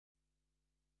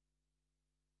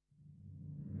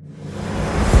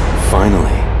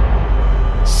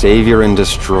Savior and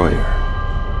destroyer.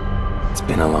 It's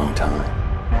been a long time.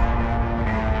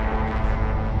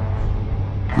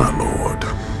 My lord,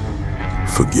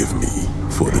 forgive me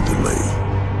for the delay.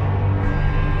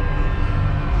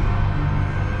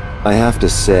 I have to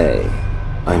say,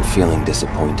 I'm feeling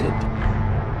disappointed.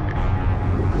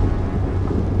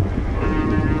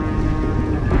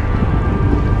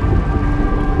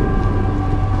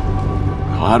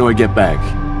 How do I get back?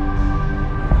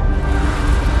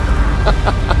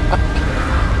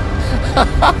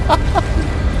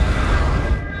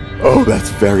 Oh, that's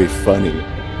very funny.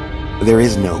 There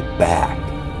is no back.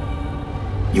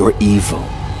 You're evil,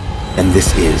 and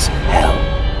this is hell.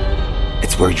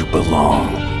 It's where you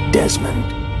belong, Desmond.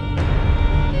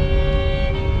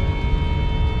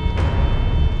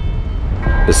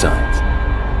 Besides,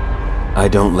 I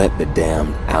don't let the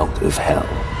damned out of hell.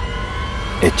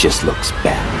 It just looks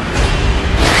bad.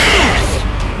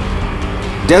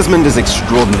 Desmond is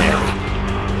extraordinary.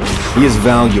 He is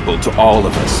valuable to all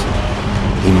of us.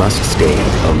 He must stay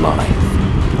alive.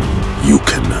 You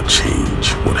cannot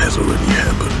change what has already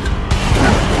happened.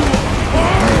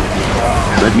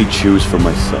 Let me choose for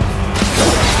myself.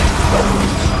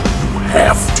 You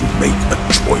have to make a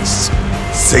choice.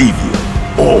 Savior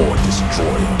or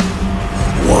destroyer.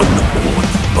 One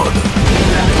or the other.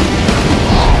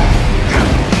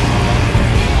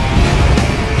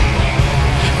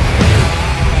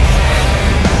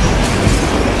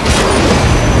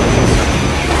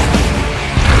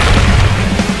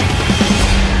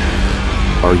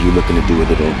 Are you looking to do a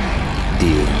little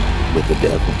deal with the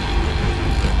devil?